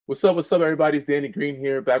What's up, everybody? It's Danny Green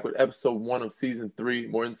here, back with episode 1 of season 3.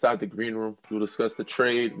 More inside the green room. We'll discuss the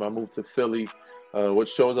trade, my move to Philly, what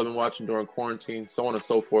shows I've been watching during quarantine, so on and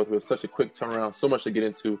so forth. We have such a quick turnaround, so much to get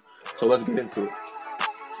into. So let's get into it.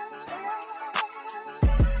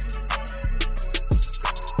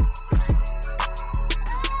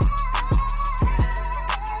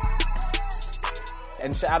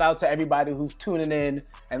 And shout out to everybody who's tuning in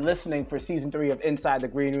and listening for season 3 of Inside the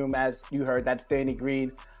Green Room. As you heard, that's Danny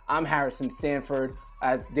Green. I'm Harrison Sanford.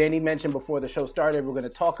 As Danny mentioned before the show started, we're going to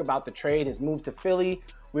talk about the trade, his move to Philly.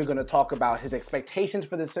 We're going to talk about his expectations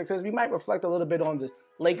for the Sixers. We might reflect a little bit on the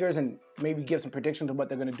Lakers and maybe give some predictions of what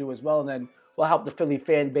they're going to do as well. And then we'll help the Philly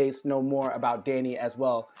fan base know more about Danny as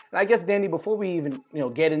well. And I guess, Danny, before we even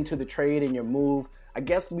get into the trade and your move, I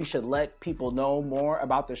guess we should let people know more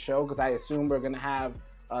about the show, because I assume we're going to have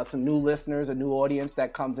some new listeners, a new audience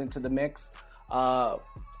that comes into the mix.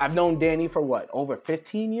 I've known Danny for over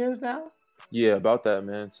 15 years now? Yeah, about that,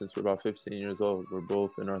 man. Since we're about 15 years old. We're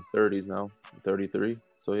both in our 30s now. I'm 33.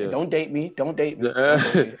 So yeah. Don't date me. Don't date me.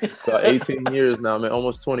 About 18 years now, man.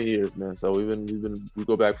 Almost 20 years, man. So we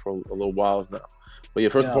go back for a little while now. But yeah,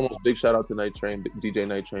 first and foremost, big shout out to Night Train, DJ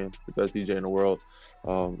Night Train, the best DJ in the world.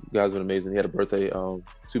 Guy's been amazing. He had a birthday.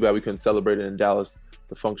 Too bad we couldn't celebrate it in Dallas.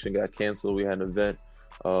 The function got canceled. We had an event.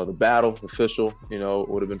 The battle official, it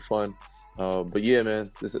would have been fun. But yeah, man,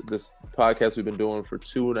 this podcast we've been doing for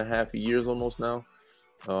 2.5 years almost now.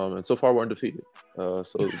 And so far we're undefeated. So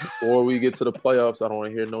before we get to the playoffs, I don't want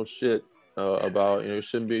to hear no shit about, you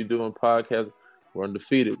shouldn't be doing podcasts. We're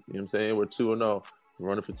undefeated. You know what I'm saying? We're 2-0. We're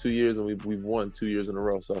running for 2 years and we've won 2 years in a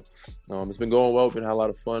row. So it's been going well. We've had a lot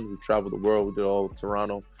of fun. We've traveled the world. We did all of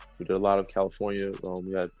Toronto. We did a lot of California.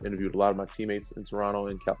 We had interviewed a lot of my teammates in Toronto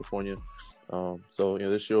and California. So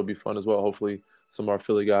this year will be fun as well. Hopefully some of our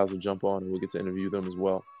Philly guys will jump on and we'll get to interview them as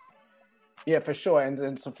well. Yeah, for sure.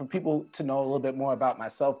 And so for people to know a little bit more about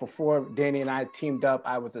myself, before Danny and I teamed up,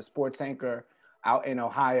 I was a sports anchor out in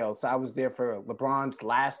Ohio. So I was there for LeBron's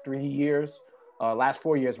last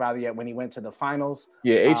 4 years rather, when he went to the finals.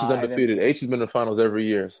 Yeah, H is undefeated. H has been in the finals every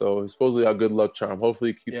year. So he's supposedly our good luck charm.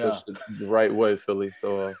 Hopefully he keeps us the right way, Philly.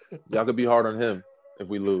 So y'all could be hard on him if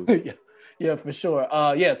we lose. Yeah, for sure.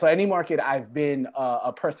 So any market I've been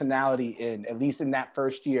a personality in, at least in that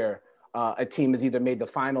first year, a team has either made the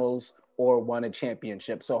finals or won a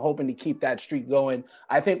championship. So hoping to keep that streak going.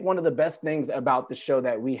 I think one of the best things about the show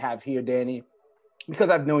that we have here, Danny, because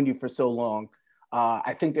I've known you for so long,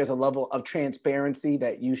 I think there's a level of transparency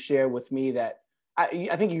that you share with me that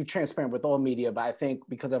I think you're transparent with all media, but I think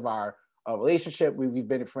because of our relationship, we've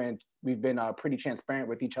been friends, we've been pretty transparent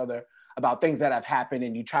with each other about things that have happened,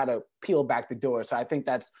 and you try to peel back the door. So I think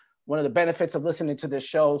that's one of the benefits of listening to this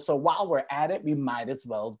show. So while we're at it, we might as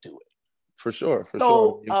well do it. For sure.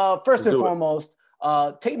 First and foremost,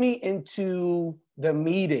 take me into the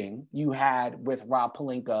meeting you had with Rob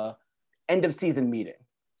Pelinka, end of season meeting,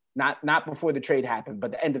 not before the trade happened,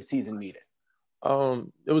 but the end of season meeting.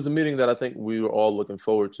 It was a meeting that I think we were all looking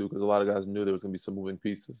forward to because a lot of guys knew there was going to be some moving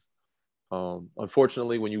pieces.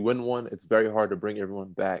 Unfortunately, when you win one, it's very hard to bring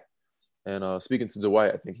everyone back. And speaking to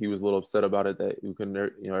Dwight, I think he was a little upset about it that you couldn't,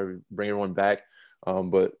 bring everyone back.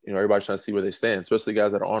 But everybody's trying to see where they stand, especially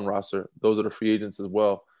guys that are on roster. Those are the free agents as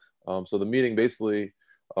well. So the meeting basically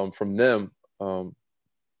from them,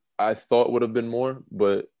 I thought would have been more,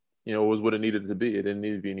 but it was what it needed to be. It didn't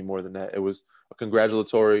need to be any more than that. It was a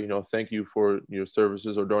congratulatory, thank you for your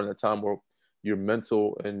services or during that time where your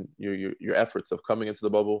mental and your efforts of coming into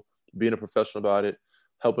the bubble, being a professional about it,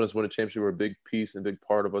 helping us win a championship were a big piece and big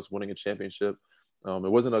part of us winning a championship.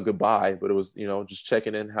 It wasn't a goodbye, but it was, just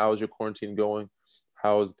checking in. How is your quarantine going?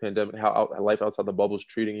 How is the pandemic? How life outside the bubble is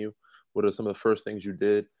treating you? What are some of the first things you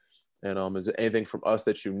did? And is there anything from us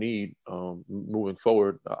that you need moving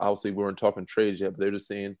forward? Obviously, we weren't talking trades yet, but they're just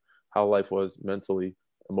seeing how life was mentally,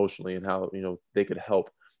 emotionally, and how, they could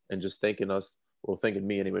help. And just thanking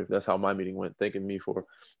me anyway. That's how my meeting went. Thanking me for,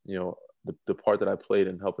 the part that I played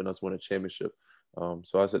in helping us win a championship.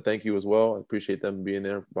 So I said thank you as well. I appreciate them being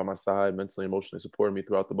there by my side, mentally, emotionally supporting me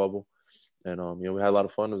throughout the bubble. And we had a lot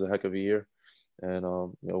of fun. It was a heck of a year. And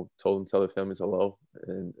told them, tell their families hello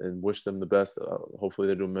and wish them the best. Hopefully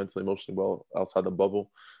they're doing mentally, emotionally well outside the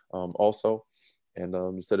bubble also. And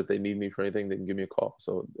just said if they need me for anything, they can give me a call.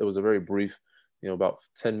 So it was a very brief, about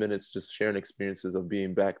 10 minutes, just sharing experiences of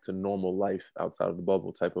being back to normal life outside of the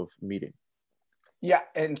bubble type of meeting. Yeah,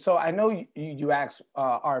 and so I know you asked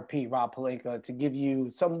RP, Rob Pelinka, to give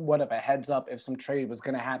you somewhat of a heads up if some trade was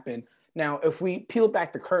going to happen. Now, if we peel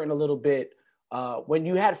back the curtain a little bit, when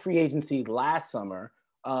you had free agency last summer,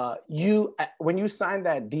 when you signed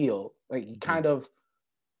that deal, like you kind of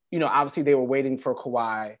obviously they were waiting for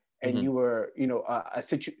Kawhi, and Mhm. you were,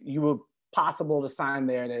 you were possible to sign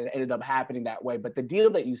there, and it ended up happening that way. But the deal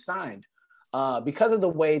that you signed, because of the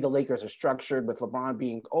way the Lakers are structured, with LeBron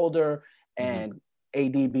being older Mhm. and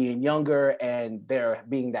AD being younger, and there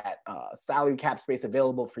being that salary cap space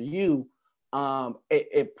available for you,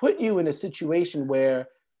 it put you in a situation where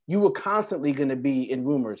you were constantly going to be in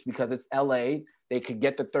rumors because it's LA. They could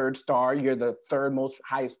get the third star. You're the third most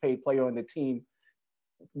highest paid player on the team.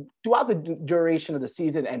 Throughout the duration of the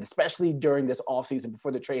season, and especially during this offseason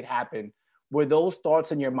before the trade happened, were those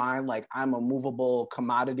thoughts in your mind like, I'm a movable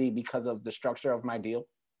commodity because of the structure of my deal?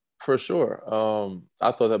 For sure.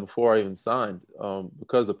 I thought that before I even signed,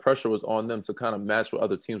 because the pressure was on them to kind of match what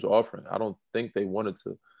other teams were offering. I don't think they wanted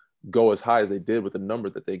to go as high as they did with the number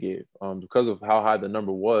that they gave. Because of how high the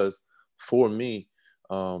number was for me,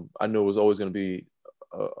 I knew it was always going to be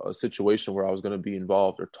a situation where I was going to be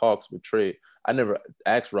involved or talks with trade. I never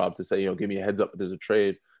asked Rob to say, give me a heads up if there's a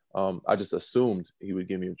trade. I just assumed he would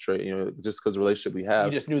give me a trade, just because the relationship we have.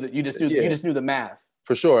 You just knew that you Yeah. just knew the math.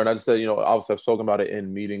 For sure. And I just said, obviously I've spoken about it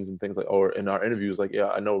in meetings and things or in our interviews, like, yeah,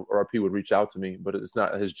 I know RP would reach out to me, but it's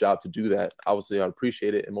not his job to do that. Obviously I'd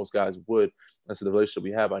appreciate it. And most guys would. And so the relationship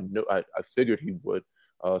we have, I figured he would.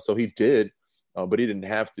 So he did, but he didn't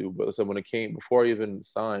have to. But so when it came, before I even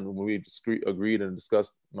signed, when we agreed and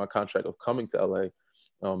discussed my contract of coming to LA,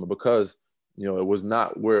 because, it was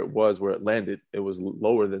not where it landed. It was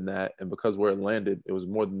lower than that. And because where it landed, it was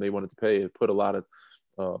more than they wanted to pay. It put a lot of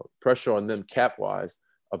pressure on them cap wise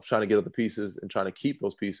of trying to get other pieces and trying to keep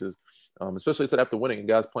those pieces, especially said after winning and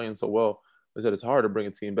guys playing so well. They said it's hard to bring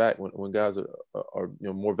a team back when guys are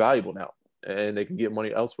more valuable now and they can get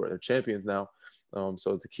money elsewhere. They're champions now,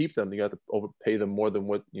 so to keep them, you got to overpay them more than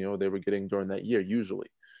what they were getting during that year usually,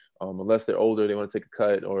 unless they're older, they want to take a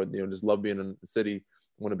cut or just love being in the city,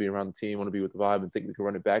 want to be around the team, want to be with the vibe, and think we can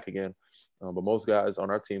run it back again. But most guys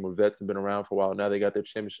on our team were vets and been around for a while. Now they got their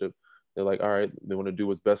championship. They're like, all right, they want to do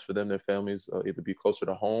what's best for them, their families, either be closer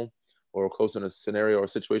to home or closer in a scenario or a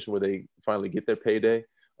situation where they finally get their payday.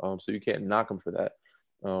 So you can't knock them for that.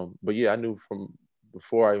 But yeah, I knew from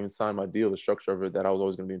before I even signed my deal, the structure of it, that I was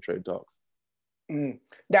always going to be in trade talks.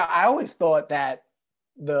 Now, I always thought that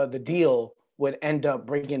the deal would end up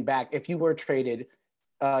bringing back, if you were traded,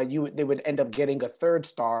 they would end up getting a third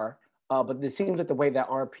star. But it seems that the way that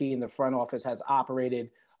RP in the front office has operated,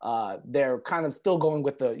 they're kind of still going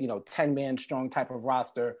with the 10-man strong type of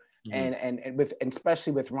roster, and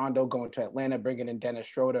especially with Rondo going to Atlanta, bringing in Dennis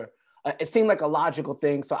Schroeder, it seemed like a logical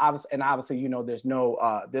thing. So obviously, there's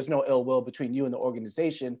no ill will between you and the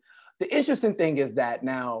organization. The interesting thing is that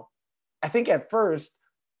now, I think at first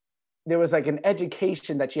there was like an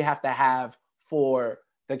education that you have to have for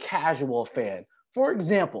the casual fan. For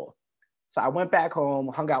example, so I went back home,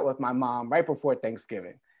 hung out with my mom right before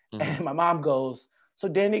Thanksgiving, and my mom goes, "So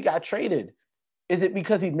Danny got traded. Is it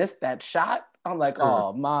because he missed that shot?" I'm like,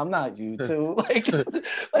 "Oh, Mom, not you too." I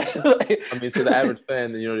mean, to the average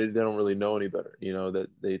fan, they don't really know any better. That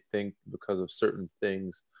they think because of certain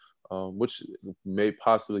things, which may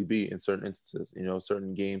possibly be in certain instances.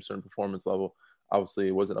 Certain games, certain performance level. Obviously,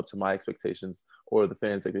 it wasn't up to my expectations or the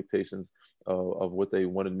fans' expectations of what they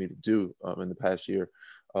wanted me to do in the past year.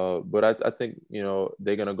 But I think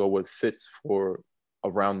they're gonna go with fits for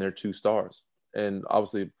around their 2 stars, and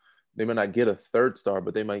obviously they may not get a third star,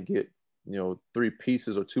 but they might get 3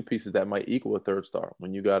 pieces or 2 pieces that might equal a third star.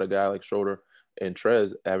 When you got a guy like Schroeder and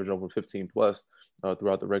Trez averaging over 15 plus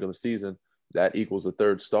throughout the regular season, that equals a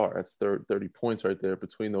third star. That's 30 points right there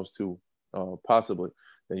between those two, possibly.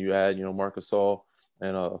 Then you add Marc Gasol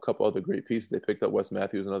and a couple other great pieces. They picked up Wes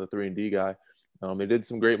Matthews, another 3-and-D guy. They did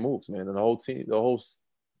some great moves, man, and the whole team, the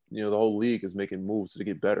whole league is making moves to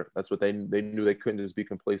get better. That's what they knew. They couldn't just be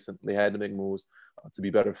complacent. They had to make moves to be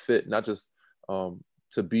better fit, not just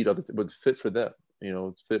to beat other, but fit for them.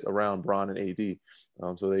 Fit around Bron and AD.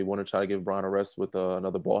 So they want to try to give Bron a rest with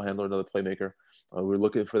another ball handler, another playmaker. We're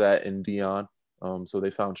looking for that in Dion. So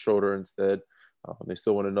they found Schroeder instead. They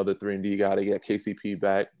still want another 3-and-D guy to get KCP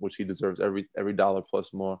back, which he deserves every dollar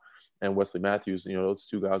plus more. And Wesley Matthews, those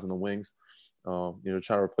 2 guys in the wings. Trying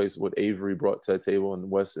to replace what Avery brought to the table, and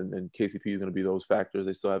West and KCP is going to be those factors.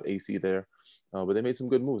 They still have AC there, but they made some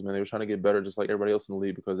good moves, man. They were trying to get better just like everybody else in the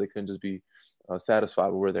league because they couldn't just be satisfied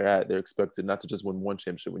with where they're at. They're expected not to just win one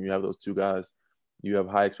championship. When you have those 2 guys, you have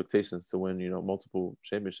high expectations to win, multiple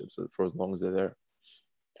championships for as long as they're there.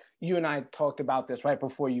 You and I talked about this right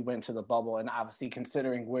before you went to the bubble, and obviously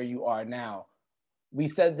considering where you are now, we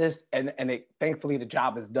said this, and thankfully the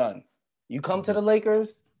job is done. You come to the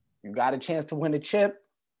Lakers, you got a chance to win a chip,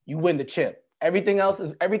 you win the chip. Everything else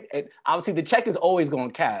is obviously the check is always going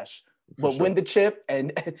to cash, but win the chip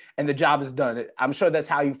and the job is done. I'm sure that's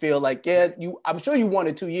how you feel. Like, yeah, I'm sure you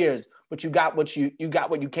wanted 2 years, but you got what you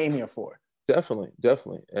came here for. Definitely.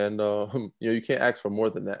 And you can't ask for more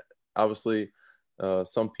than that. Obviously,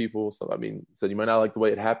 some people, said you might not like the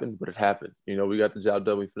way it happened, but it happened. We got the job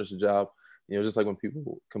done. We finished the job. Just like when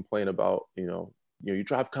people complain about, you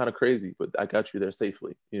drive kind of crazy, but I got you there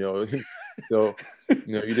safely. So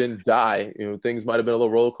you didn't die. Things might have been a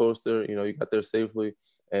little roller coaster. You got there safely,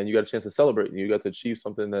 and you got a chance to celebrate. You got to achieve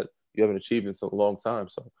something that you haven't achieved in a long time.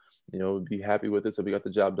 So, be happy with it. So we got the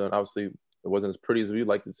job done. Obviously, it wasn't as pretty as we'd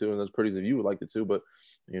like it to, and as pretty as you would like it to, but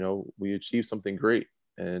we achieved something great,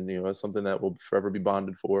 and it's something that we'll forever be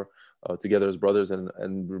bonded for, together as brothers,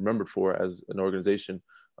 and remembered for as an organization,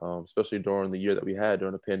 especially during the year that we had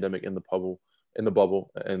during the pandemic in the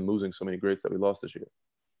bubble, and losing so many greats that we lost this year.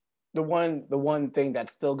 The one thing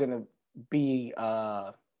that's still gonna be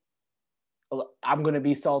I'm gonna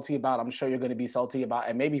be salty about. I'm sure you're gonna be salty about,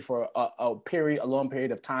 and maybe for a long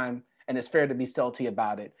period of time, and it's fair to be salty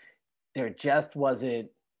about it. There just wasn't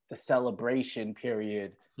the celebration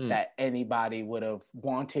period that anybody would have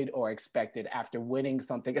wanted or expected after winning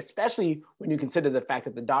something, especially when you consider the fact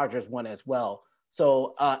that the Dodgers won as well.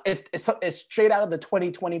 So it's straight out of the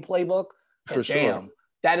 2020 playbook. For sure.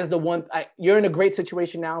 That is the one. You're in a great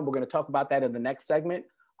situation now. We're going to talk about that in the next segment.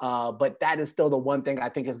 But that is still the one thing I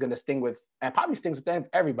think is going to sting with, and probably stings with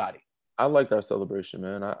everybody. I liked our celebration,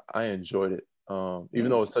 man. I enjoyed it. Even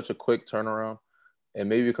though it's such a quick turnaround, and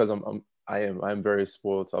maybe because I'm very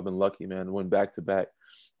spoiled, so I've been lucky, man. Went back to back.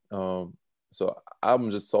 So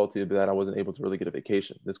I'm just salty that I wasn't able to really get a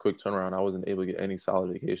vacation. This quick turnaround, I wasn't able to get any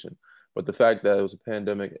solid vacation. But the fact that it was a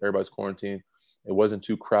pandemic, everybody's quarantined, it wasn't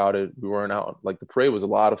too crowded. We weren't out. Like, the parade was a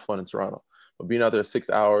lot of fun in Toronto. But being out there 6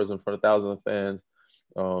 hours in front of thousands of fans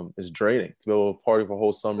is draining. To be able to party for a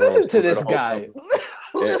whole summer. Listen to this guy.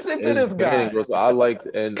 Listen to this guy. Bro. So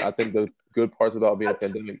and I think the good parts about being a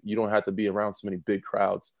pandemic, you don't have to be around so many big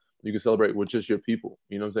crowds. You can celebrate with just your people.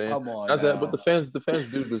 You know what I'm saying? Come on. But the fans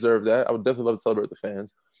do deserve that. I would definitely love to celebrate with the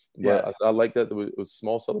fans. But yes. I like that it was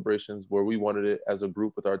small celebrations where we wanted it as a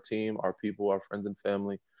group with our team, our people, our friends and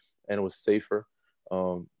family, and it was safer.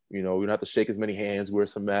 We don't have to shake as many hands, wear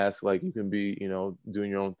some masks. Like, you can be,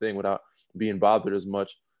 doing your own thing without being bothered as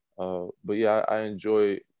much. But yeah, I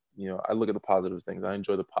enjoy, I look at the positive things. I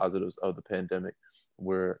enjoy the positives of the pandemic,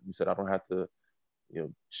 where you said I don't have to,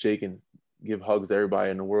 shake and give hugs to everybody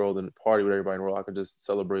in the world and party with everybody in the world. I can just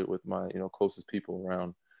celebrate with my, closest people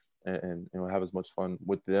around and have as much fun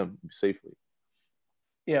with them safely.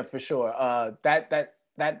 Yeah, for sure.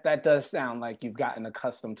 That does sound like you've gotten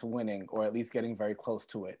accustomed to winning, or at least getting very close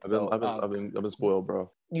to it. I've been spoiled,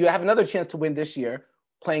 bro. You have another chance to win this year,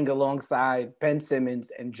 playing alongside Ben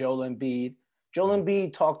Simmons and Joel Embiid. Joel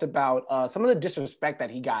Embiid talked about some of the disrespect that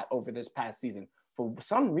he got over this past season. For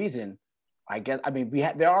some reason,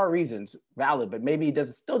 there are reasons, valid, but maybe it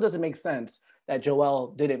still doesn't make sense that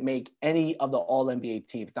Joel didn't make any of the All-NBA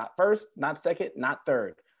teams. Not first, not second, not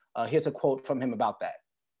third. Here's a quote from him about that.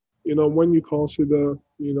 When you consider,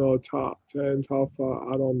 top 10, top 5,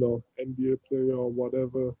 I don't know, NBA player or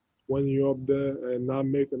whatever, when you're up there and not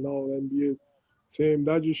making all NBA team,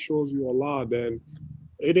 that just shows you a lot. And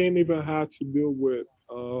it ain't even had to do with,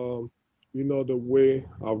 the way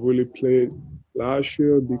I really played last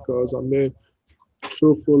year, because,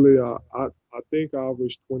 truthfully, I think I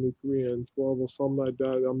averaged 23 and 12 or something like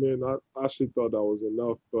that. I actually thought that was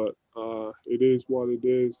enough, but it is what it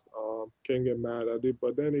is. Can't get mad at it.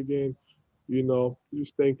 But then again,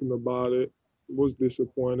 just thinking about it, was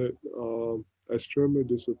disappointed, extremely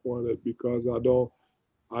disappointed, because I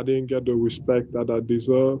didn't get the respect that I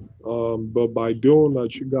deserve. But by doing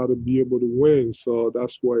that, you got to be able to win. So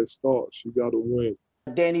that's where it starts. You got to win.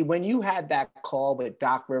 Danny, when you had that call with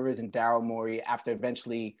Doc Rivers and Daryl Morey after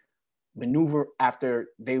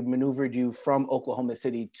they maneuvered you from Oklahoma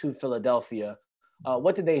City to Philadelphia,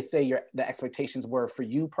 what did they say the expectations were for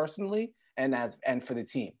you personally and for the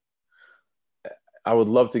team? I would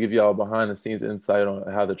love to give y'all behind the scenes insight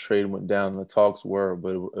on how the trade went down and the talks were,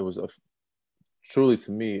 but it was truly,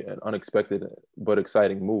 to me, an unexpected but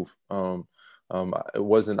exciting move. I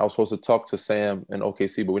was supposed to talk to Sam and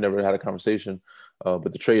OKC, but we never had a conversation.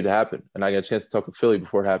 But the trade happened, and I got a chance to talk to Philly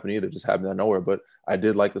before it happened either. It just happened out of nowhere. But I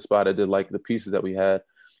did like the spot. I did like the pieces that we had,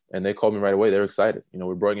 and they called me right away. They were excited.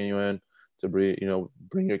 We're bringing you in to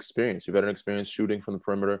bring your experience. Your veteran experience shooting from the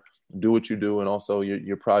perimeter. Do what you do, and also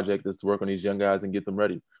your project is to work on these young guys and get them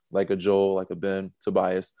ready, like a Joel, like a Ben,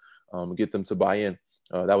 Tobias, get them to buy in.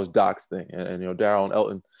 That was Doc's thing, and Daryl and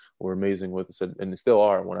Elton were amazing with us, and they still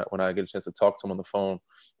are. When I get a chance to talk to them on the phone,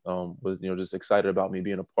 was just excited about me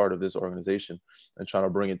being a part of this organization and trying to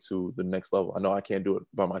bring it to the next level. I know I can't do it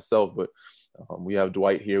by myself, but we have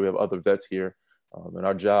Dwight here, we have other vets here, and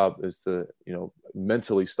our job is to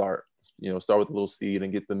mentally start with a little seed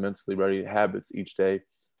and get them mentally ready habits each day,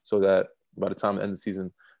 so that by the time the end of the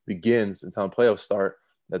season begins and time playoffs start,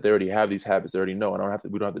 that they already have these habits. They already know. We don't have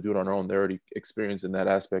to do it on our own. They're already experiencing that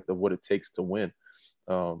aspect of what it takes to win.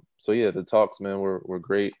 So yeah, the talks, man, were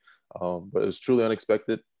great. But it was truly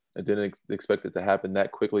unexpected. I didn't expect it to happen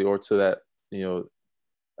that quickly, or to that,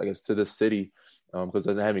 I guess, to this city, because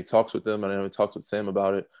I didn't have any talks with them. I didn't have any talks with Sam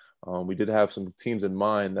about it. We did have some teams in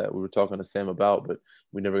mind that we were talking to Sam about, but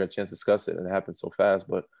we never got a chance to discuss it, and it happened so fast.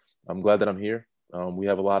 But I'm glad that I'm here. We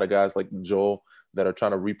have a lot of guys like Joel that are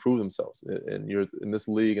trying to reprove themselves. And you're in this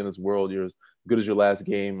league, in this world, you're as good as your last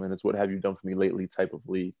game, and it's what have you done for me lately type of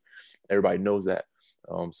league. Everybody knows that.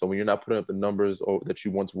 So when you're not putting up the numbers that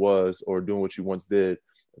you once was, or doing what you once did,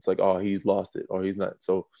 it's like, oh, he's lost it, or he's not.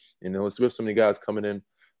 So, we have so many guys coming in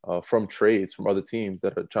from trades from other teams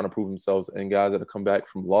that are trying to prove themselves, and guys that have come back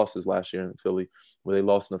from losses last year in Philly, where they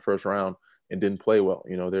lost in the first round and didn't play well.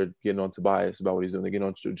 They're getting on Tobias about what he's doing. They're getting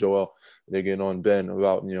on Joel. They're getting on Ben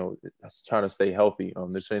about, trying to stay healthy.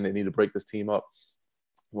 They're saying they need to break this team up,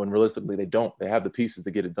 when realistically they don't. They have the pieces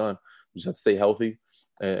to get it done. You just have to stay healthy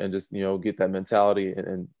and just, get that mentality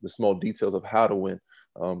and the small details of how to win.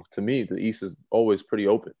 To me, the East is always pretty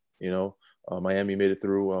open. Miami made it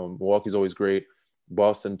through. Milwaukee's always great.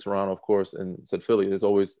 Boston, Toronto, of course, and said Philly. It's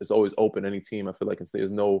always open. Any team, I feel like,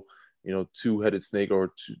 there's no two-headed snake,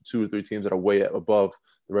 or two or three teams that are way above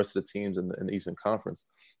the rest of the teams in the Eastern Conference.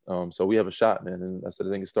 So we have a shot, man. And I said,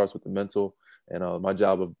 I think it starts with the mental, and my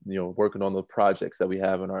job of working on the projects that we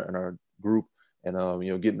have in our group,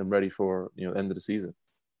 and getting them ready for the end of the season.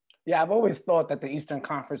 Yeah, I've always thought that the Eastern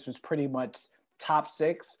Conference was pretty much top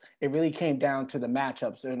six. It really came down to the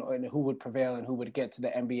matchups and who would prevail and who would get to the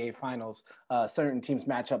NBA Finals. Certain teams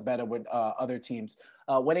match up better with other teams.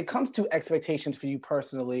 When it comes to expectations for you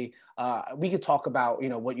personally, we could talk about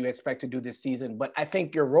what you expect to do this season, but I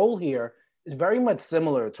think your role here is very much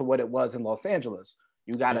similar to what it was in Los Angeles.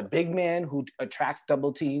 You got a big man who attracts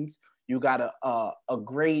double teams. You got a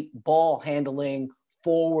great ball handling,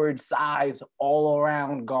 forward size, all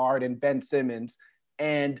around guard in Ben Simmons,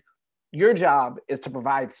 and your job is to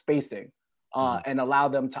provide spacing and allow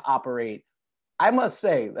them to operate. I must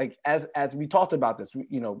say, like, as we talked about this,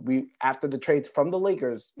 we after the trades from the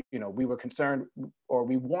Lakers, we were concerned, or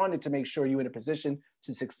we wanted to make sure you were in a position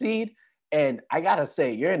to succeed. And I gotta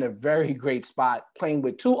say, you're in a very great spot, playing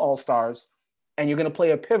with two All-Stars, and you're gonna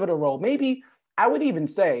play a pivotal role. Maybe I would even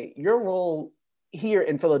say your role here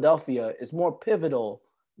in Philadelphia is more pivotal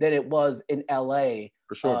than it was in LA.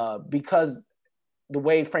 For sure. Because the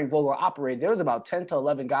way Frank Vogel operated, there was about 10 to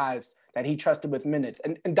 11 guys that he trusted with minutes.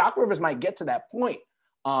 And Doc Rivers might get to that point.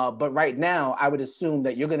 But right now, I would assume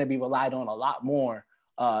that you're going to be relied on a lot more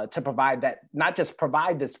to provide that, not just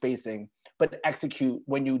provide the spacing, but execute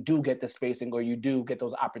when you do get the spacing or you do get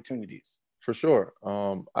those opportunities. For sure.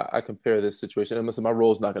 I compare this situation, and listen, my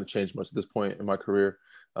role is not going to change much at this point in my career.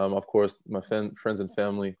 Of course, my friends and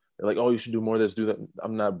family, they're like, oh, you should do more of this, do that.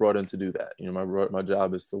 I'm not brought in to do that. My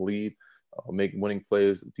job is to lead, make winning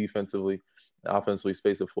plays defensively, offensively,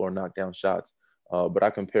 space the floor, knock down shots. But I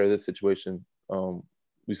compare this situation,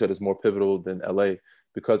 we said it's more pivotal than LA,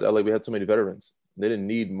 because LA, we had so many veterans. They didn't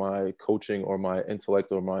need my coaching or my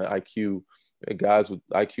intellect or my IQ. Guys with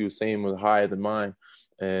IQ same or higher than mine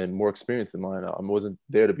and more experience than mine. I wasn't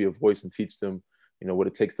there to be a voice and teach them, what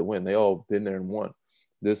it takes to win. They all been there and won.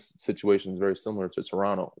 This situation is very similar to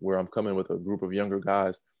Toronto, where I'm coming with a group of younger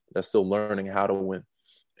guys that's still learning how to win,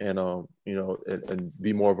 and and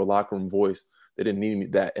be more of a locker room voice. They didn't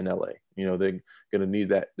need that in LA. They're gonna need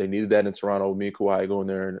that. They needed that in Toronto. Me and Kawhi going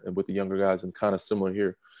there and with the younger guys, and kind of similar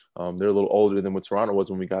here. They're a little older than what Toronto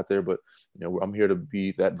was when we got there, but I'm here to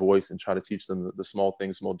be that voice and try to teach them the small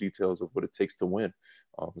things, small details of what it takes to win.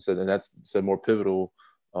 And that's more pivotal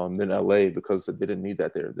than LA, because they didn't need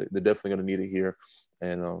that there. They're definitely going to need it here.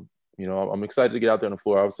 And I'm excited to get out there on the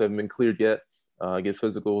floor. I obviously haven't been cleared yet. Get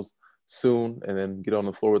physicals soon, and then get on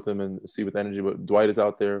the floor with them and see with energy. But Dwight is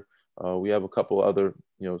out there. We have a couple other,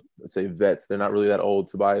 let's say vets. They're not really that old.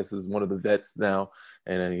 Tobias is one of the vets now,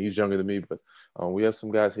 and he's younger than me. But we have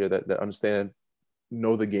some guys here that understand,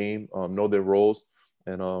 know the game, know their roles,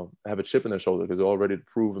 and have a chip in their shoulder, because they're all ready to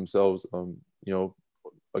prove themselves,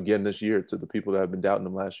 again this year, to the people that have been doubting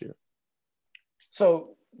them last year.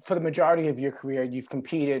 So for the majority of your career, you've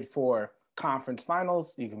competed for conference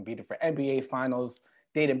finals, you competed for NBA finals,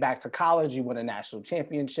 dating back to college, you won a national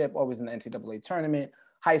championship, always in the NCAA tournament.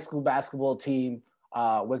 High school basketball team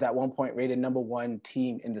was at one point rated number 1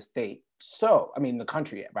 team in the state. So, I mean, the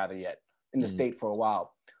country rather yet, in the state for a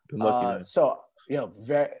while. Been lucky, man. So,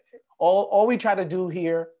 all we try to do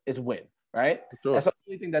here is win, right? Sure. That's the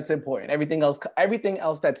only thing that's important. Everything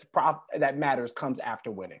else that matters comes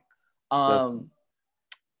after winning.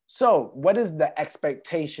 So what is the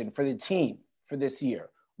expectation for the team for this year?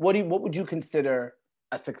 What would you consider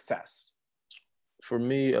a success? For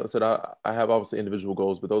me, I said I have obviously individual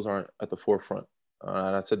goals, but those aren't at the forefront.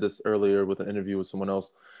 And I said this earlier with an interview with someone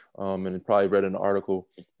else, and probably read an article.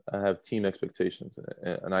 I have team expectations,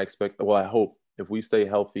 and I expect. Well, I hope if we stay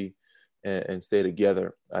healthy and stay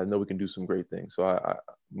together, I know we can do some great things. So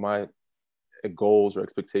my goals or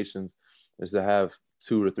expectations is to have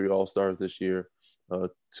 2 to 3 all-stars this year.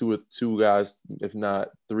 Two guys, if not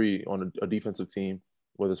 3, on a defensive team,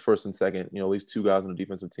 whether it's first and second, at least 2 guys on a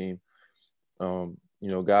defensive team.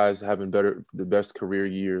 Guys having the best career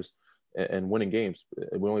years and winning games.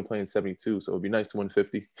 We're only playing 72, so it'd be nice to win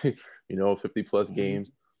 50, 50 plus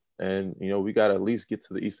games. And, we got to at least get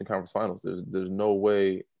to the Eastern Conference Finals. There's no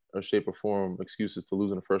way or shape or form excuses to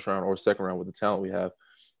lose in the first round or second round with the talent we have.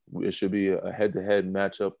 It should be a head-to-head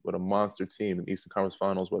matchup with a monster team in the Eastern Conference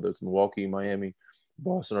Finals, whether it's Milwaukee, Miami,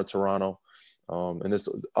 Boston, or Toronto. And there's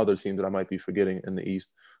other teams that I might be forgetting in the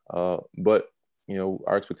East. But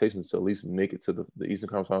our expectations is to at least make it to the Eastern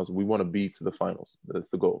Conference Finals. We want to be to the finals. That's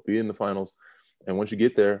the goal. Be in the finals. And once you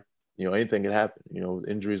get there, anything can happen.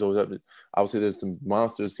 Injuries always happen. Obviously, there's some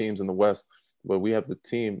monster teams in the West, but we have the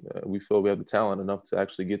team. We feel we have the talent enough to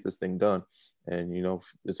actually get this thing done. And,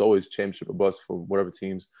 it's always championship or bust for whatever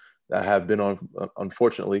teams that have been on.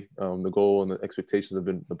 Unfortunately, the goal and the expectations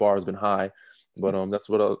the bar has been high. But that's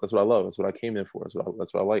what I love. That's what I came in for. That's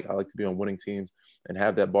what I like. I like to be on winning teams and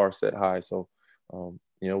have that bar set high. So,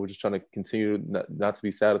 we're just trying to continue not to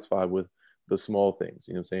be satisfied with the small things,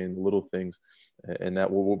 the little things, and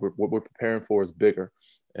that what we're preparing for is bigger.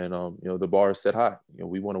 And, the bar is set high.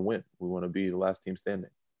 We want to win. We want to be the last team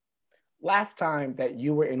standing. Last time that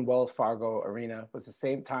you were in Wells Fargo Arena was the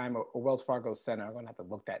same time, or Wells Fargo Center. I'm going to have to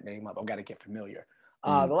look that name up. I've got to get familiar.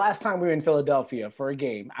 The last time we were in Philadelphia for a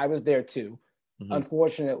game, I was there too. Mm-hmm.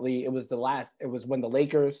 Unfortunately, it was when the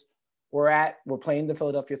Lakers were playing the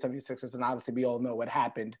Philadelphia 76ers, and obviously we all know what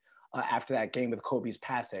happened after that game with Kobe's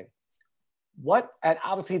passing. And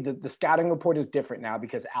obviously the scouting report is different now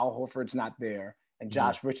because Al Horford's not there and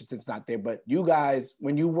Josh Richardson's not there. But you guys,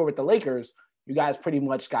 when you were with the Lakers, you guys pretty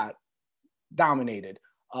much got dominated.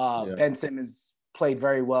 Ben Simmons played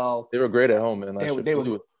very well. They were great at home, man.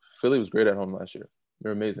 Philly was great at home last year.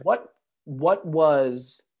 They're amazing. What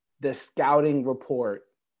was the scouting report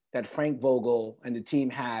that Frank Vogel and the team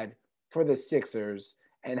had for the Sixers,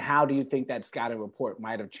 and how do you think that scouting report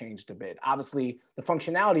might have changed a bit? Obviously, the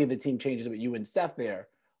functionality of the team changes with you and Seth there,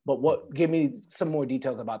 but give me some more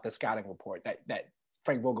details about the scouting report that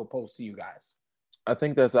Frank Vogel posed to you guys. I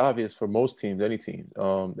think that's obvious for most teams, any team.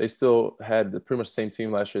 They still had pretty much the same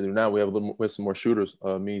team last year. Now we have some more shooters.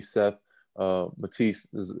 Me, Seth, Matisse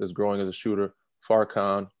is growing as a shooter.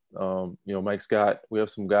 Farkan, Mike Scott. We have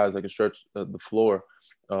some guys that can stretch the floor.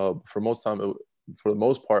 For the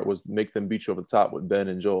most part, was make them beat you over the top with Ben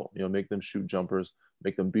and Joel. Make them shoot jumpers,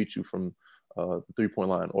 make them beat you from the 3-point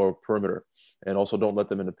line or perimeter, and also don't let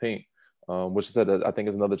them in the paint. Which I said I think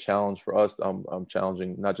is another challenge for us. I'm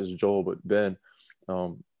challenging not just Joel but Ben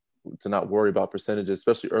to not worry about percentages,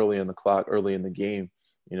 especially early in the clock, early in the game.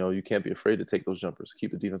 You can't be afraid to take those jumpers.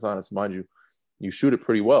 Keep the defense honest. Mind you, you shoot it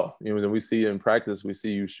pretty well. When we see you in practice, we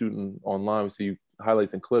see you shooting online, we see you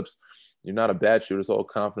highlights and clips. You're not a bad shooter. It's all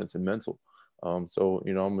confidence and mental. So,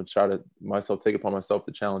 I'm going to try to take upon myself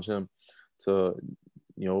to challenge him to,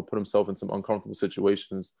 put himself in some uncomfortable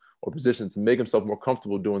situations or positions to make himself more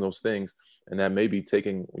comfortable doing those things. And that may be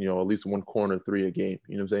taking, at least one corner 3 a game,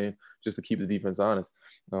 you know what I'm saying? Just to keep the defense honest.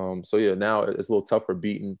 So yeah, now it's a little tougher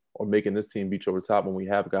beating or making this team beat you over the top when we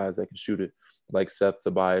have guys that can shoot it like Seth,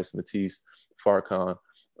 Tobias, Matisse, Farkan.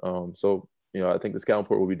 So, I think the scouting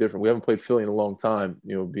report will be different. We haven't played Philly in a long time,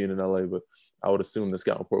 being in LA, but I would assume the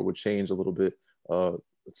scouting report would change a little bit,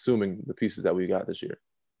 assuming the pieces that we got this year.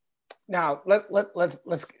 Now,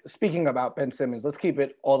 let's speaking about Ben Simmons, let's keep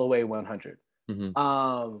it all the way 100.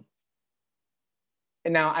 Mm-hmm.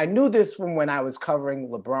 And now I knew this from when I was covering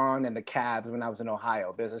LeBron and the Cavs when I was in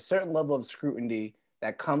Ohio. There's a certain level of scrutiny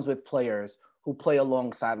that comes with players who play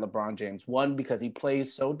alongside LeBron James. One, because he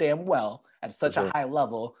plays so damn well at such a high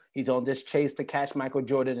level. He's on this chase to catch Michael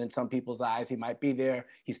Jordan in some people's eyes. He might be there.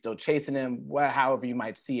 He's still chasing him, however you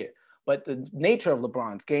might see it. But the nature of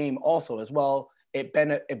LeBron's game also as well it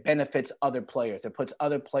benefits other players. It puts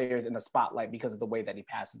other players in the spotlight because of the way that he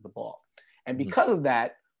passes the ball. And because of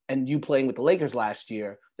that, and you playing with the Lakers last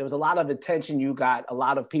year, there was a lot of attention. You got a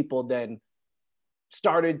lot of people then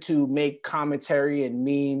started to make commentary and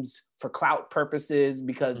memes for clout purposes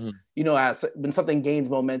because, you know, when something gains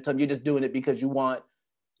momentum, you're just doing it because you want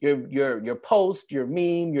your post, your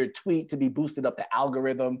meme, your tweet to be boosted up the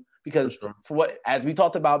algorithm. Because for what, as we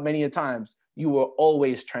talked about many a times, you were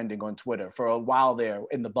always trending on Twitter for a while there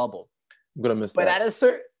in the bubble. I'm gonna miss that. But at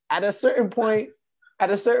a certain point,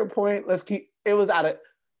 it was out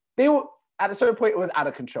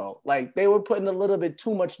of control. Like they were putting a little bit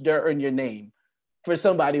too much dirt in your name for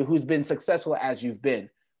somebody who's been successful as you've been.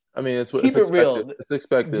 I mean, it's expected. Real. It's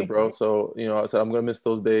expected, bro. So, you know, I said I'm gonna miss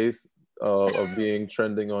those days of being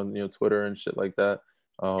trending on, you know, Twitter and shit like that.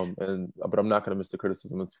 But I'm not gonna miss the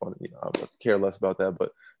criticism. It's funny, you know, I care less about that.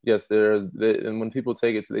 But yes, and when people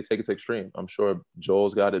take it, they take it to extreme. I'm sure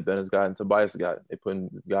Joel's got it, Ben has got it, and Tobias got it. They put in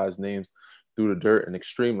guys' names through the dirt and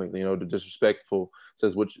extremely, you know, the disrespectful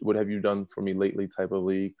says, what have you done for me lately type of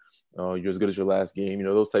league. You're as good as your last game, you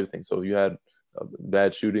know, those type of things. So if you had a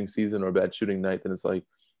bad shooting season or a bad shooting night, then it's like,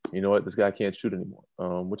 you know what, this guy can't shoot anymore,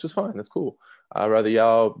 which is fine. That's cool. I'd rather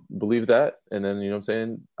y'all believe that. And then, you know what I'm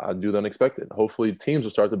saying, I'll do the unexpected. Hopefully teams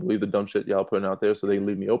will start to believe the dumb shit y'all putting out there so they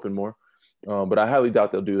leave me open more. But I highly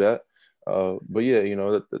doubt they'll do that. But yeah, you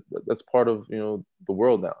know, that's part of, you know, the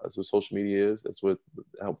world now. That's what social media is. That's what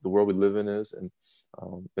the world we live in is. And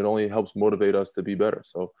it only helps motivate us to be better.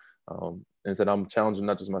 So instead I'm challenging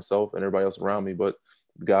not just myself and everybody else around me, but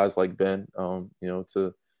guys like Ben, you know,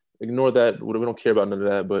 to ignore that. We don't care about none of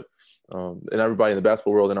that. But and everybody in the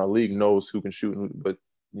basketball world in our league knows who can shoot. But,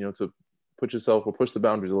 you know, to put yourself or push the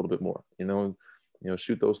boundaries a little bit more, you know,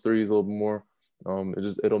 shoot those threes a little bit more.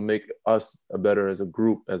 It'll make us better as a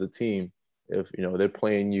group, as a team, if, you know, they're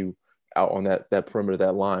playing you out on that perimeter,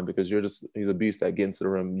 that line, because he's a beast that gets to the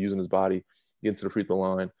rim, using his body, getting to the free throw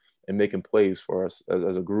line and making plays for us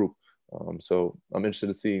as a group. So I'm interested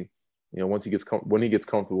to see, you know, when he gets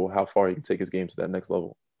comfortable, how far he can take his game to that next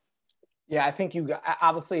level. Yeah, I think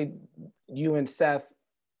obviously you and Seth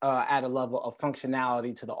add a level of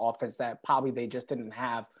functionality to the offense that probably they just didn't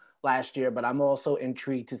have last year, but I'm also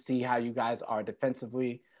intrigued to see how you guys are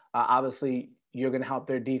defensively. Obviously, you're going to help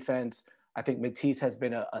their defense. I think Matisse has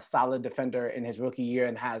been a solid defender in his rookie year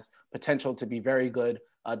and has potential to be very good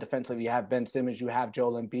defensively. You have Ben Simmons, you have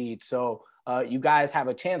Joel Embiid. So you guys have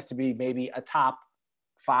a chance to be maybe a top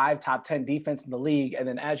 5, top 10 defense in the league. And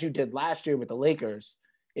then as you did last year with the Lakers,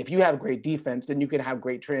 if you have great defense, then you can have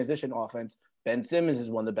great transition offense. Ben Simmons is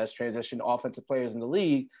one of the best transition offensive players in the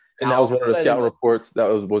league. And that was one of the scouting reports that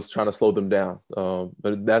was trying to slow them down.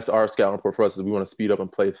 But that's our scouting report for us, is we want to speed up and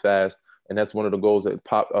play fast. And that's one of the goals that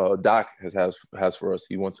Doc has for us.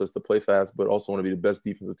 He wants us to play fast, but also want to be the best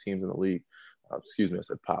defensive teams in the league. Excuse me, I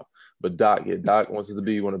said Pop. But Doc wants us to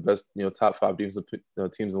be one of the best, you know, top 5 defensive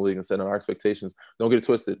teams in the league, and said our expectations. Don't get it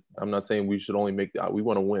twisted. I'm not saying we should only we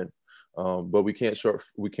want to win. But we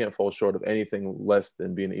can't fall short of anything less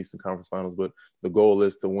than being in the Eastern Conference Finals. But the goal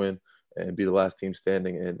is to win and be the last team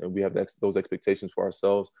standing, and we have those expectations for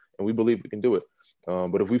ourselves, and we believe we can do it.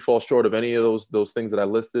 But if we fall short of any of those things that I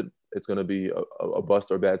listed, it's going to be a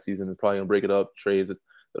bust or a bad season. It's probably going to break it up, trades.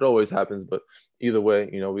 It always happens. But either way,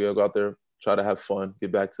 you know, we gotta go out there, try to have fun,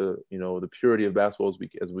 get back to, you know, the purity of basketball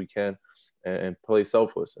as we can, and play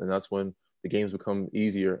selfless. And that's when the games become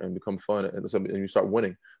easier and become fun, and you start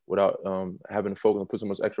winning without having to focus and put so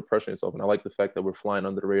much extra pressure on yourself. And I like the fact that we're flying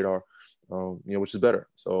under the radar, you know, which is better.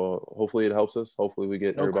 So hopefully it helps us. Hopefully we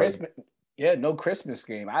get everybody. No Christmas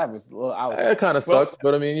game. It kind of sucks,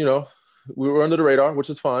 but I mean, you know, we were under the radar, which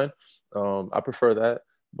is fine. I prefer that.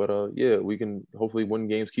 But yeah, we can hopefully win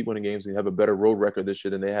games, keep winning games, and have a better road record this year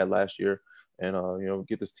than they had last year. And, you know,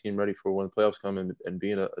 get this team ready for when the playoffs come and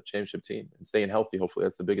being a championship team and staying healthy. Hopefully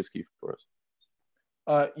that's the biggest key for us.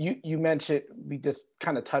 You mentioned, we just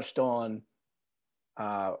kind of touched on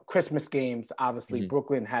Christmas games. Obviously,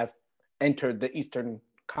 Brooklyn has entered the Eastern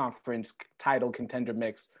Conference title contender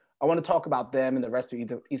mix. I want to talk about them and the rest of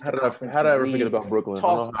the Eastern Conference. How did I ever forget about Brooklyn?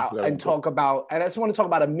 And I just want to talk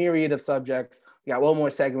about a myriad of subjects. We got one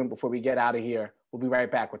more segment before we get out of here. We'll be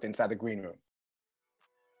right back with Inside the Green Room.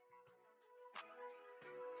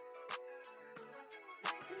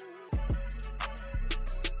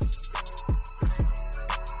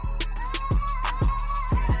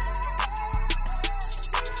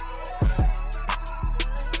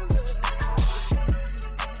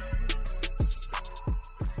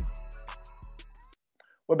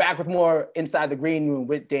 We're back with more Inside the Green Room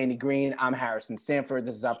with Danny Green. I'm Harrison Sanford.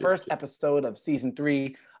 This is our first episode of season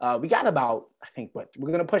 3. We got about, we're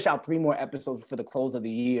going to push out 3 more episodes for the close of the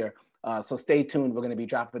year. So stay tuned. We're going to be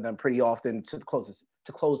dropping them pretty often to close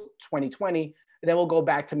 2020. And then we'll go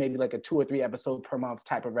back to maybe like a 2 or 3 episode per month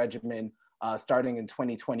type of regimen starting in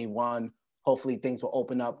 2021. Hopefully things will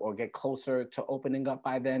open up or get closer to opening up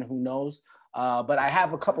by then. Who knows? But I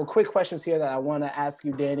have a couple quick questions here that I want to ask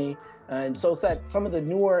you, Danny. And so that some of the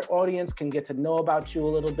newer audience can get to know about you a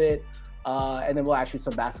little bit. And then we'll ask you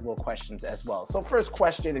some basketball questions as well. So first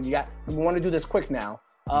question, and we want to do this quick now.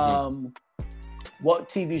 What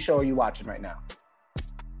TV show are you watching right now?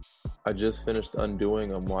 I just finished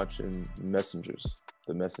Undoing. I'm watching The Messengers.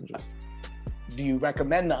 Do you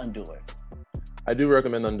recommend The Undoing? I do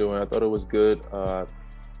recommend Undoing. I thought it was good. I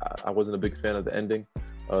wasn't a big fan of the ending.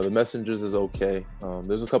 The Messengers is okay.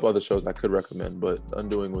 There's a couple other shows I could recommend, but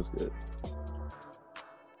Undoing was good.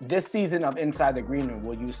 This season of Inside the Green Room,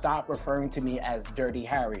 will you stop referring to me as Dirty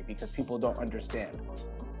Harry because people don't understand?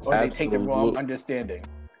 Or they take the wrong understanding?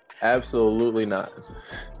 Absolutely not.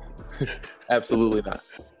 Absolutely not.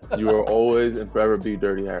 You will always and forever be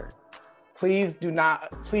Dirty Harry. Please do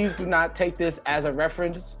not take this as a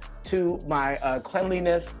reference to my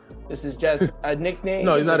cleanliness. This is just a nickname.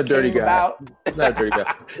 No, he's not a dirty guy. He's not a dirty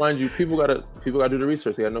guy. Mind you, people gotta do the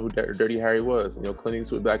research. They gotta know who Dirty Harry was. Clint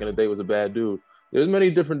Eastwood back in the day was a bad dude. There's many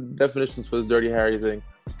different definitions for this Dirty Harry thing,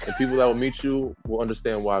 and people that will meet you will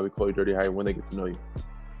understand why we call you Dirty Harry when they get to know you.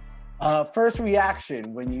 First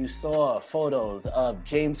reaction when you saw photos of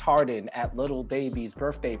James Harden at Little Baby's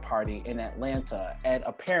birthday party in Atlanta and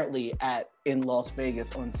apparently in Las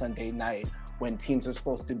Vegas on Sunday night when teams are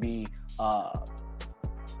supposed to be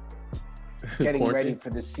getting ready for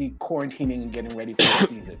the quarantining and getting ready for the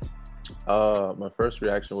season. My first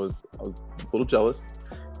reaction was I was a little jealous.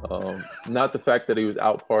 Not the fact that he was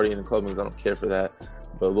out partying and clubbing, because I don't care for that.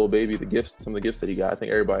 But Lil Baby, some of the gifts that he got, I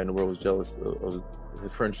think everybody in the world was jealous of the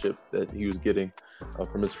friendship that he was getting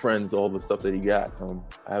from his friends, all the stuff that he got.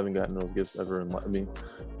 I haven't gotten those gifts ever in life. I mean,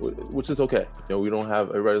 which is okay. Everybody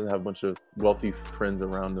doesn't have a bunch of wealthy friends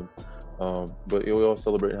around them. But we all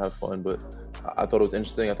celebrate and have fun. But I thought it was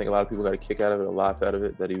interesting. I think a lot of people got a kick out of it, a laugh out of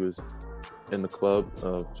it, that he was in the club,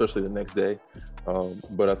 especially the next day.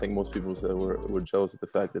 But I think most people said were jealous of the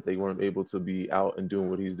fact that they weren't able to be out and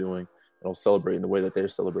doing what he's doing and celebrating the way that they're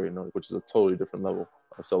celebrating, which is a totally different level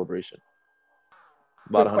of celebration.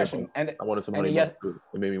 A lot of honey buns. I wanted some honey buns too.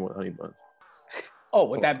 It made me want honey buns.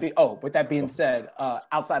 With that being said,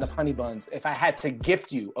 outside of honey buns, if I had to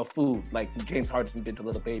gift you a food like James Harden did to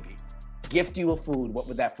Little Baby, gift you a food, what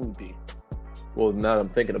would that food be? Well, now that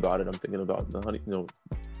I'm thinking about it, I'm thinking about the honey,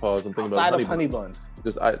 pause. I'm thinking outside about of honey buns.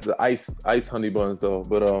 Just the ice honey buns though.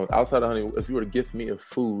 But outside of honey, if you were to gift me a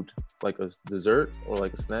food, like a dessert or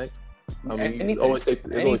like a snack, I mean, it's always safe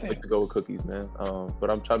to go with cookies, man.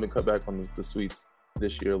 But I'm trying to cut back on the sweets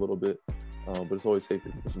this year a little bit. But it's always safe to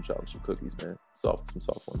get some chocolate chip cookies, man. Some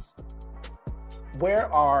soft ones.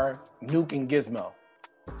 Where are Nuke and Gizmo?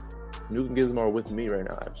 Nuke and Gizmo are with me right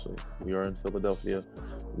now, actually. We are in Philadelphia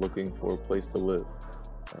looking for a place to live.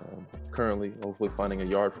 Currently, hopefully finding a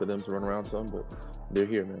yard for them to run around some, but they're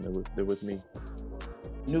here, man. They're with me.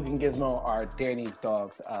 Nuke and Gizmo are Danny's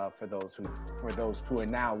dogs. For those who are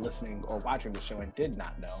now listening or watching the show and did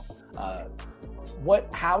not know,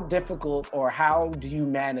 how difficult or how do you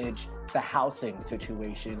manage the housing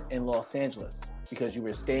situation in Los Angeles? Because you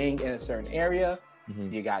were staying in a certain area,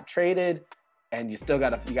 you got traded, and you still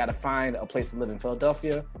gotta find a place to live in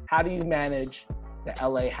Philadelphia. How do you manage the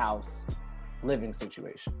LA house living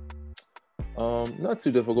situation? Not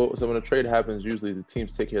too difficult. So when a trade happens, usually the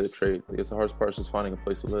teams take care of the trade. I guess the hardest part is just finding a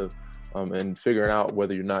place to live, and figuring out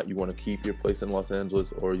whether or not you want to keep your place in Los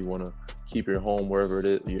Angeles or you want to keep your home wherever it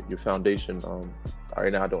is, your foundation.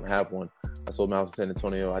 Right now I don't have one. I sold my house in San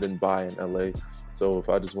Antonio. I didn't buy in LA. So if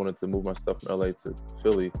I just wanted to move my stuff from LA to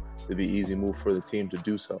Philly, it'd be an easy move for the team to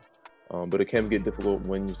do so. But it can get difficult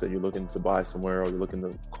when you said you're looking to buy somewhere or you're looking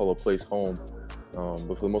to call a place home.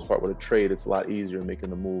 But for the most part, with a trade, it's a lot easier making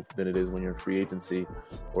the move than it is when you're in free agency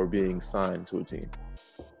or being signed to a team.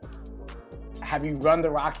 Have you run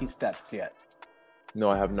the Rocky steps yet? No,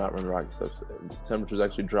 I have not run the Rocky steps. The temperature's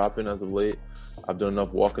actually dropping as of late. I've done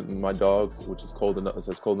enough walking my dogs, which is cold enough.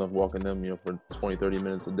 It's cold enough walking them, for 20, 30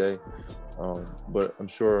 minutes a day. But I'm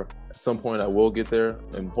sure at some point I will get there,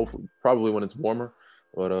 and hopefully, probably when it's warmer.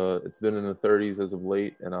 But it's been in the 30s as of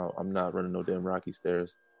late, and I'm not running no damn Rocky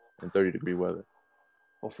stairs in 30-degree weather.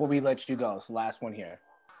 Before we let you go, it's the last one here.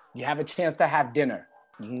 You have a chance to have dinner.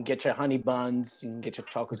 You can get your honey buns, you can get your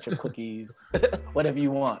chocolate chip cookies, whatever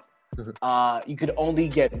you want. You could only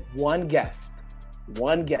get one guest.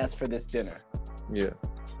 one guest for this dinner. Yeah.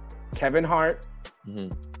 Kevin Hart, Mm-hmm.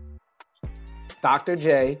 Dr.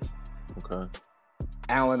 J, Okay.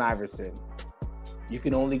 Allen Iverson. You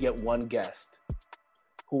can only get one guest.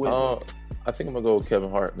 Who is it? I think I'm gonna go with Kevin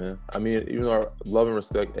Hart, man. I mean, even though I love and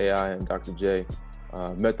respect AI and Dr. J,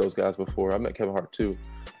 met those guys before. I met Kevin Hart too.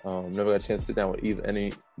 Never got a chance to sit down with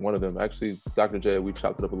any one of them. Actually, Dr. J, we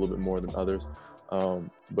chopped it up a little bit more than others.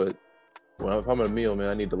 But if I'm at a meal,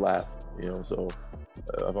 man, I need to laugh. So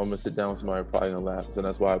if I'm gonna sit down with somebody, I'm probably gonna laugh. So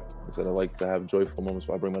that's why I said I like to have joyful moments.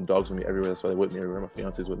 Why I bring my dogs with me everywhere. That's why they're with me everywhere. My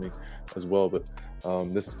fiance's with me as well. But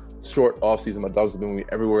this short off season, my dogs have been with me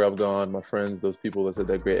everywhere I've gone. My friends, those people that said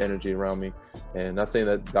that great energy around me. And not saying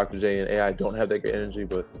that Dr. J and AI don't have that great energy,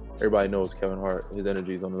 but everybody knows Kevin Hart. His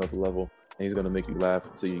energy is on another level, and he's gonna make you laugh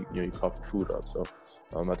until you cough the food up. So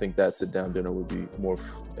I think that sit down dinner would be more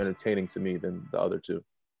entertaining to me than the other two.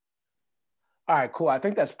 All right, cool. I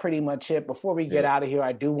think that's pretty much it. Before we get out of here,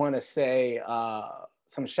 I do want to say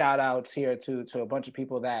some shout outs here to a bunch of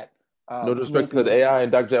people that. No disrespect to the AI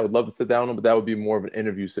and Dr. J, I would love to sit down with them, but that would be more of an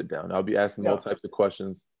interview sit down. I'll be asking them all types of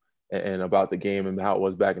questions and about the game and how it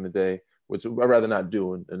was back in the day, which I'd rather not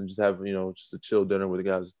do, and just have just a chill dinner with the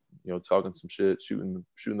guys, talking some shit, shooting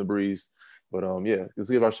the breeze. But let's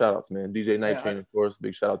give our shout outs, man. DJ Night Train, of course.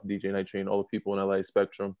 Big shout out to DJ Night Train, all the people in LA,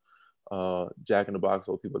 Spectrum. Jack in the Box,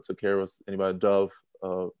 all the people that took care of us. Anybody, Dove?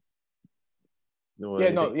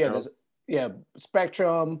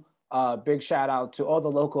 Spectrum. Big shout out to all the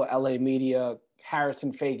local LA media.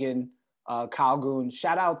 Harrison Fagan, Kyle Goon.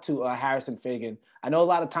 Shout out to Harrison Fagan. I know a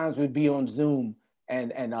lot of times we'd be on Zoom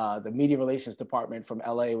and the media relations department from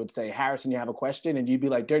LA would say, Harrison, you have a question? And you'd be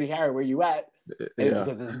like, Dirty Harry, where you at?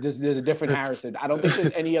 Because there's a different Harrison. I don't think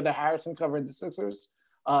there's any other Harrison covering the Sixers.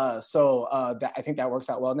 I think that works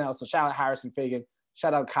out well now. So shout out Harrison Fagan,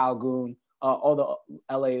 shout out Kyle Goon, all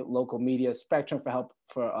the LA local media, Spectrum for help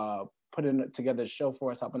for putting together the show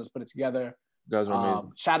for us, helping us put it together. You guys are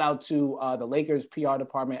amazing. Shout out to the Lakers PR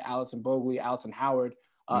department, Allison Bogley, Allison Howard,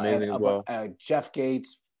 Jeff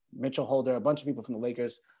Gates, Mitchell Holder, a bunch of people from the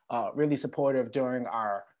Lakers, really supportive during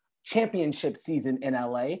our championship season in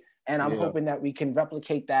LA. And I'm hoping that we can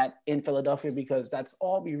replicate that in Philadelphia, because that's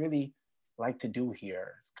all we really like to do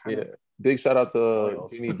here. Big shout out to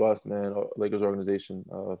Jeannie Buss, man, Lakers organization,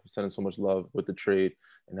 for sending so much love with the trade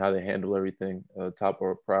and how they handle everything. Top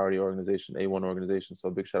priority organization, A1 organization. So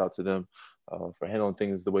big shout out to them for handling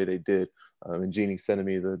things the way they did. And Jeannie sending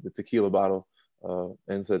me the tequila bottle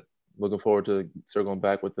and said, looking forward to circling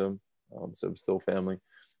back with them. So we're still family.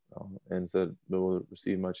 And said we will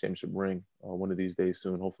receive my championship ring one of these days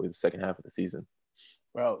soon, hopefully the second half of the season.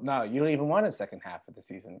 Well, no, you don't even want a second half of the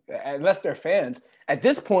season unless they're fans. At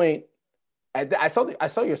this point, I saw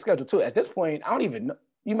your schedule too. At this point, I don't even know.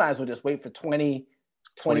 You might as well just wait for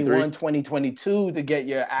 2021, 2022 to get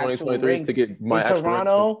your actual rings to get my in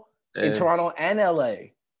Toronto, and LA.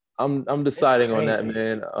 I'm deciding on that,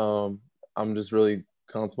 man. I'm just really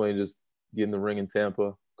contemplating just getting the ring in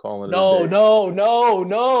Tampa, calling it. No.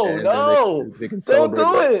 They can don't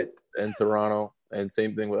do it. In Toronto, and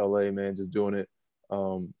same thing with LA, man. Just doing it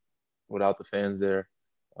without the fans there.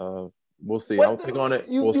 We'll see. I'll think on it.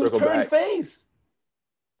 We'll circle back. Face.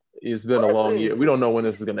 It's been a long year. We don't know when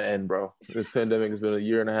this is going to end, bro. This pandemic has been a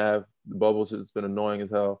year and a half. The bubbles has been annoying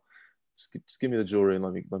as hell. Just give me the jewelry and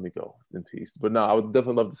let me go in peace. But no, I would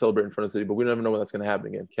definitely love to celebrate in front of the city, but we never know when that's going to happen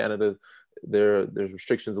again. Canada, there's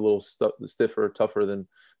restrictions a little stiffer, tougher than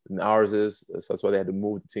ours is. So that's why they had to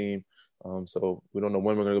move the team. So we don't know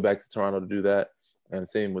when we're going to go back to Toronto to do that. And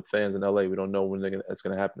same with fans in LA. We don't know when it's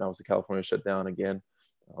going to happen. Obviously, California shut down again.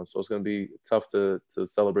 So it's going to be tough to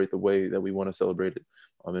celebrate the way that we want to celebrate it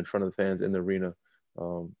in front of the fans in the arena,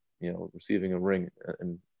 receiving a ring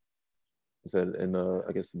and said in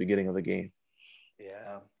the beginning of the game.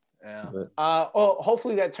 Yeah.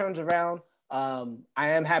 Hopefully that turns around. I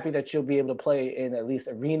am happy that you'll be able to play in at least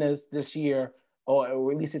arenas this year, or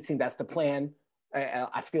at least it seems that's the plan.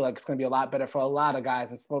 I feel like it's going to be a lot better for a lot of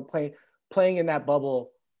guys, and for playing in that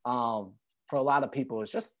bubble for a lot of people.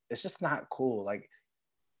 It's just not cool. Like,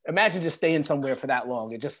 imagine just staying somewhere for that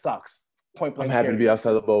long. It just sucks. Point blank. I'm happy to be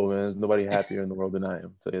outside the bubble, man. There's nobody happier in the world than I am.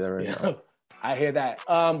 I'll tell you that right now. I hear that.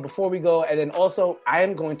 Before we go, and then also, I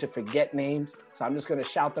am going to forget names, so I'm just going to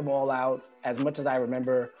shout them all out as much as I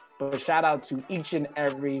remember. But shout out to each and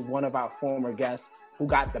every one of our former guests who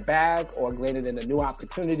got the bag or landed in a new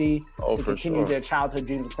opportunity to continue their childhood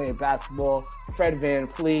dreams of playing basketball. Fred Van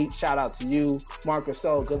Fleet, shout out to you. Marc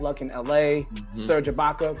Gasol, good luck in LA. Serge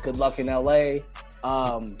Ibaka, good luck in LA.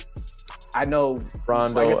 I know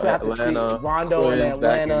Rondo, Rondo in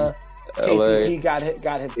Atlanta. LA. KCP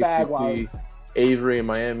got his bag. Avery in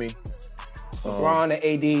Miami. LeBron and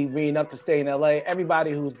AD reading up to stay in LA.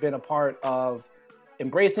 Everybody who's been a part of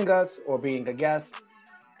embracing us or being a guest,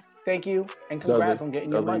 thank you and congrats on getting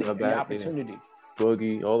your money and your opportunity.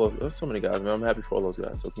 Boogie, all those. There's so many guys, man. I'm happy for all those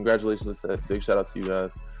guys. So congratulations. Big shout out to you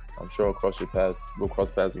guys. I'm sure I'll cross your paths. We'll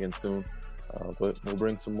cross paths again soon. But we'll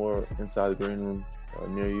bring some more Inside the Green Room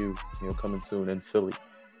near you, coming soon in Philly.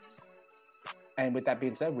 And with that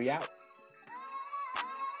being said, we out.